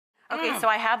Okay, so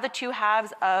I have the 2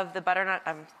 halves of the butternut,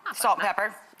 salt and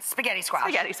pepper, spaghetti squash.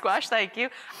 Spaghetti squash, thank you.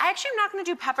 I actually am not gonna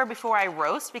do pepper before I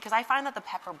roast because I find that the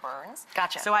pepper burns.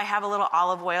 Gotcha. So I have a little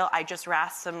olive oil. I just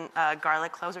rasped some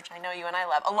garlic cloves, which I know you and I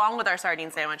love, along with our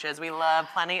sardine sandwiches. We love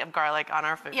plenty of garlic on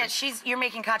our food. Yeah, you're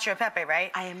making cacio e pepe,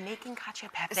 right? I am making cacio e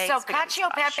pepe. So cacio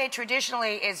e pepe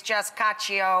traditionally is just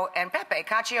cacio and pepe.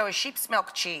 Cacio is sheep's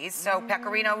milk cheese, so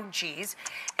pecorino cheese,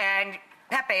 and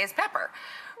pepe is pepper.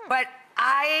 But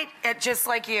just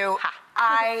like you,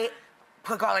 I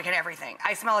put garlic in everything.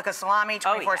 I smell like a salami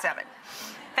 24/7.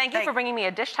 Thank you for bringing me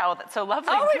a dish towel that's so lovely.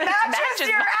 Oh, it matches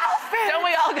your outfit. Don't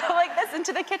we all go like this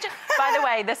into the kitchen? By the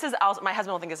way, this is also, my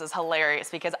husband will think this is hilarious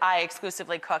because I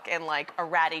exclusively cook in like a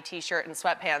ratty t-shirt and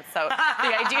sweatpants. So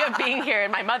the idea of being here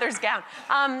in my mother's gown.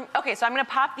 Okay, so I'm gonna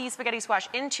pop these spaghetti squash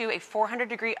into a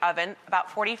 400-degree oven, about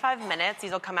 45 minutes.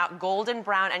 These will come out golden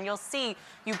brown, and you'll see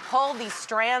you pull these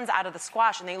strands out of the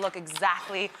squash and they look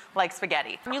exactly like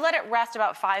spaghetti. You let it rest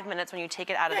about 5 minutes when you take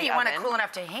it out of the oven. Yeah, you want it cool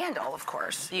enough to handle, of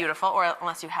course. Beautiful, or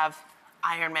unless you have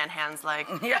Iron Man hands like,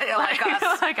 like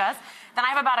us. like us. Then I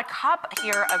have about a cup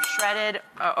here of shredded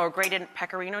or grated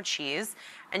pecorino cheese,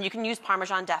 and you can use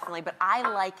Parmesan definitely, but I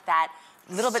like that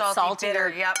little bit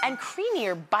saltier and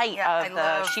creamier bite of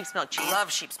the sheep's milk cheese. I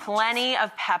love sheep's milk Plenty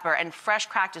of pepper, and fresh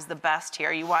cracked is the best here.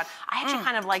 I actually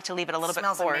kind of like to leave it a little bit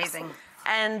coarse. Smells amazing.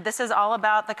 And this is all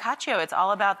about the cacio. It's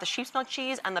all about the sheep's milk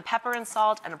cheese and the pepper and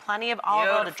salt and plenty of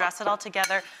olive oil to dress it all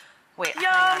together. Wait, hang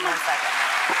on 1 second.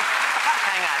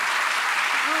 Hang on.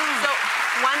 So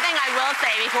one thing I will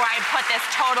say before I put this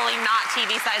totally not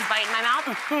TV-sized bite in my mouth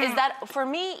is that for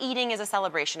me, eating is a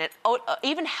celebration.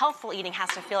 Even healthful eating has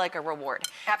to feel like a reward.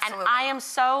 Absolutely. And I am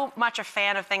so much a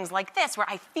fan of things like this where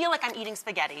I feel like I'm eating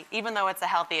spaghetti, even though it's a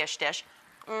healthy-ish dish.